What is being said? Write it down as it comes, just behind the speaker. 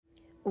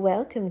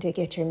Welcome to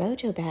Get Your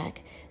Mojo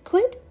Back.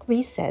 Quick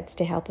resets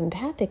to help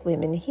empathic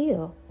women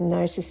heal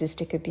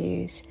narcissistic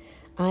abuse.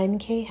 I'm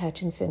Kay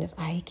Hutchinson of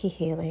Aiki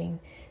Healing.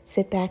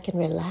 Sit back and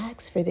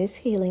relax for this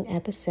healing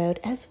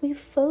episode as we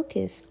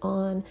focus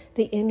on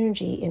the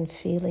energy and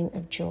feeling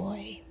of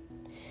joy.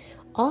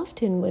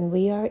 Often when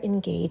we are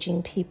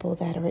engaging people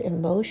that are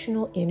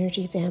emotional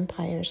energy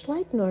vampires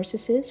like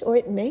narcissists, or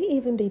it may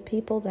even be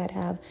people that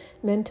have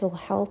mental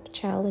health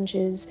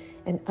challenges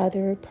and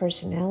other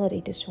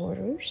personality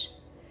disorders,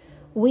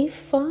 we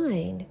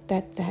find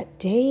that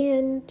day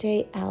in,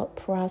 day out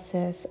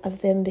process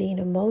of them being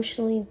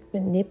emotionally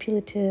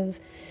manipulative,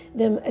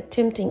 them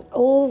attempting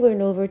over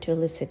and over to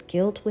elicit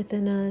guilt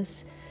within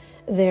us,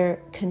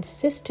 their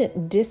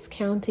consistent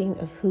discounting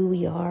of who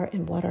we are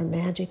and what our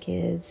magic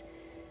is,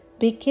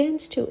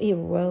 begins to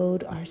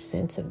erode our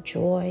sense of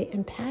joy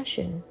and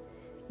passion.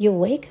 You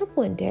wake up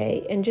one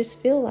day and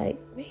just feel like,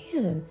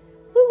 man,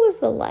 when was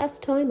the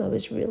last time I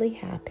was really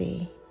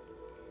happy?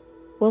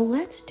 Well,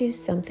 let's do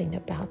something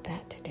about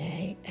that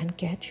today and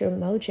get your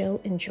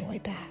mojo and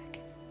joy back.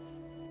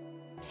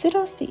 Sit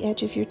off the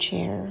edge of your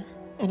chair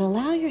and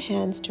allow your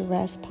hands to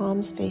rest,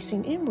 palms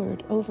facing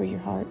inward over your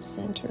heart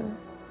center.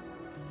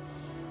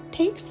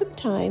 Take some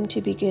time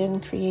to begin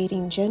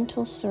creating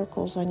gentle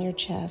circles on your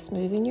chest,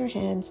 moving your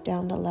hands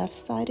down the left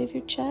side of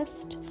your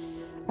chest,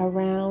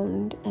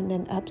 around, and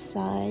then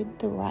upside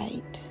the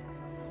right.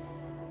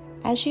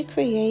 As you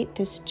create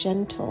this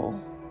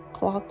gentle,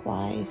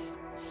 clockwise,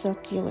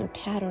 circular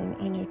pattern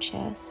on your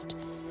chest,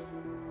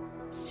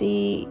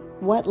 see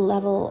what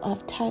level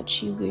of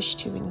touch you wish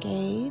to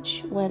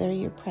engage, whether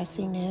you're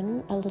pressing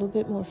in a little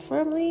bit more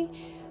firmly,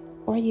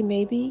 or you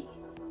may be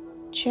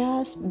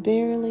just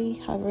barely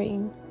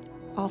hovering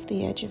off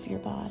the edge of your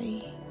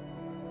body.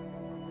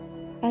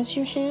 As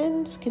your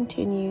hands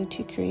continue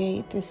to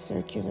create this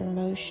circular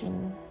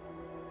motion,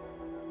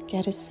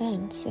 get a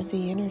sense of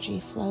the energy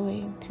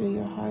flowing through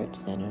your heart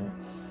center,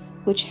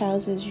 which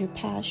houses your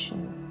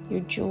passion, your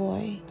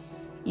joy,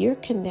 your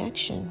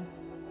connection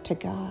to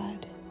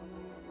God.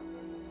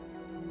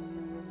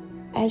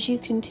 As you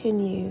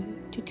continue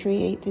to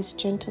create this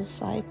gentle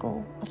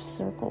cycle of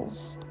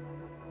circles,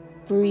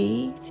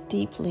 breathe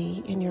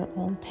deeply in your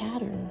own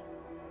pattern,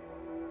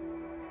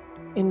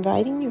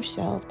 inviting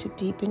yourself to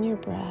deepen your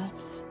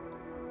breath,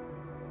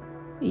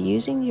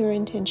 using your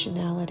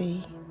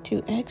intentionality to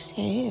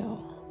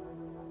exhale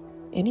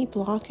any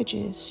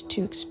blockages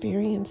to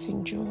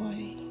experiencing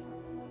joy,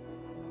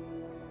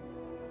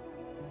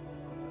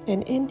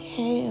 and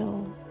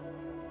inhale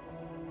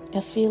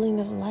a feeling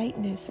of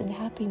lightness and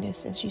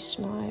happiness as you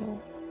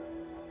smile,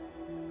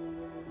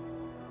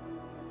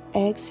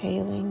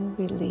 exhaling,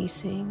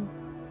 releasing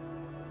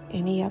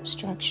any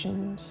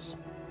obstructions,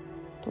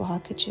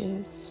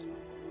 blockages.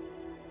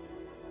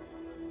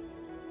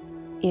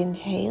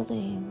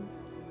 Inhaling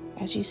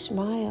as you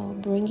smile,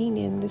 bringing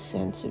in the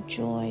sense of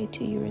joy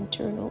to your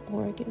internal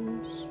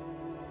organs.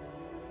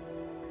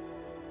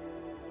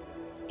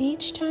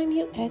 Each time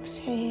you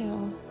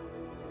exhale,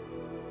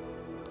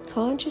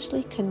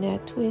 consciously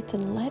connect with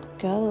and let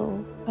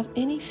go of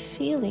any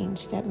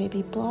feelings that may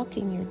be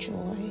blocking your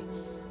joy,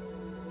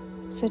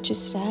 such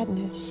as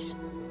sadness,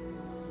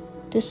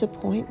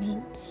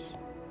 disappointments,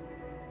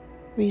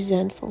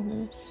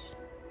 resentfulness,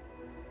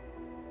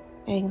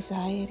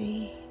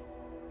 anxiety,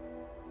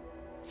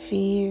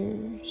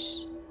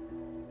 fears,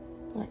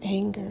 or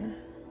anger.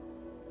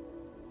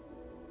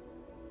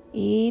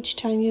 Each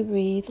time you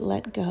breathe,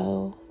 let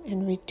go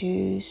and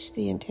reduce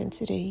the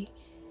intensity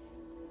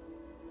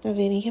of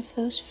any of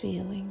those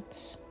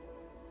feelings.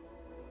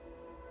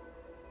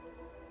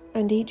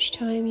 And each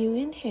time you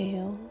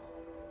inhale,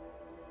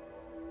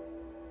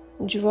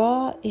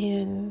 draw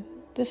in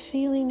the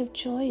feeling of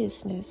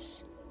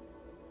joyousness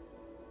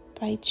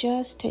by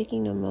just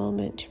taking a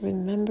moment to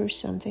remember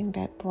something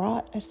that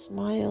brought a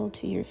smile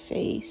to your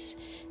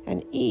face.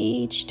 And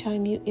each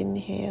time you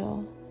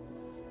inhale,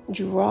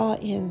 draw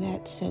in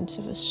that sense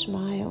of a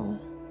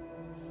smile,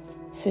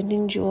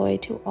 sending joy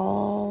to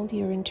all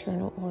your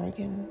internal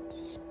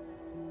organs.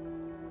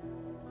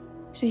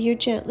 So you're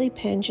gently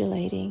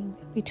pendulating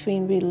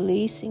between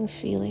releasing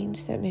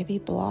feelings that may be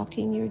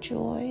blocking your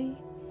joy,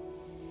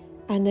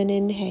 and then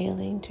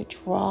inhaling to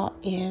draw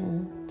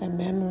in the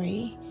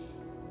memory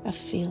of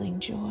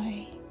feeling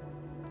joy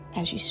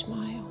as you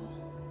smile.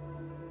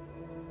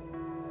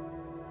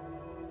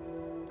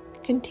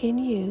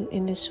 Continue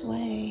in this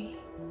way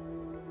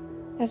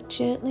of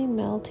gently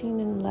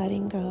melting and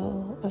letting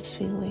go of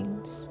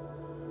feelings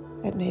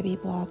that may be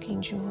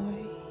blocking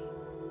joy,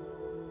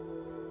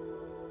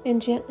 and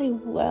gently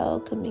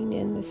welcoming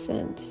in the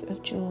sense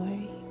of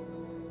joy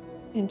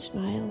and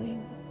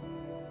smiling.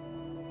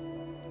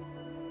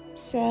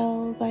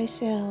 Cell by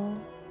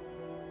cell,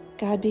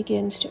 God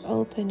begins to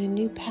open a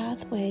new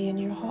pathway in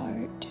your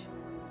heart,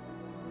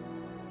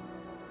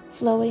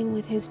 flowing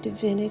with His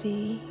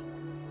divinity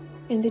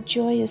and the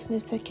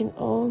joyousness that can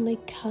only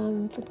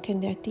come from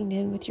connecting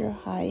in with your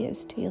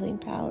highest healing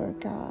power,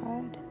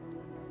 God.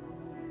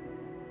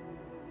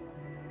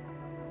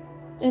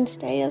 And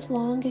stay as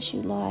long as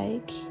you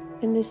like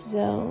in this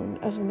zone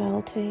of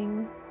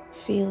melting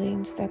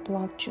feelings that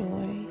block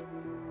joy,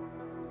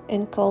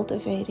 and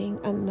cultivating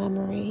a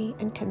memory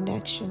and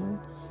connection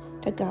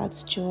to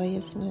God's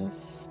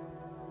joyousness.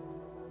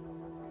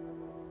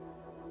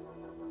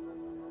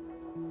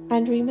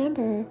 And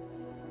remember,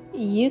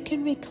 you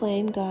can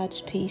reclaim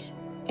God's peace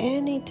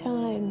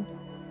anytime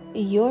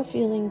you're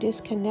feeling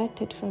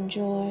disconnected from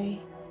joy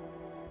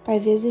by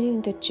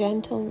visiting the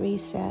Gentle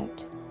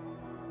Reset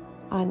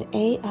on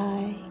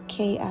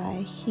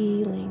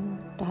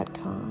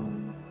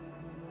aikihealing.com.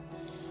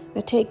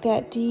 Now take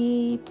that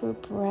deeper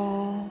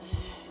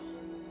breath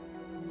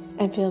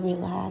and feel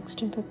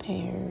relaxed and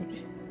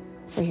prepared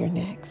for your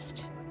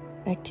next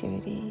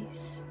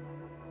activities.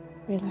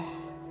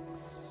 Relax.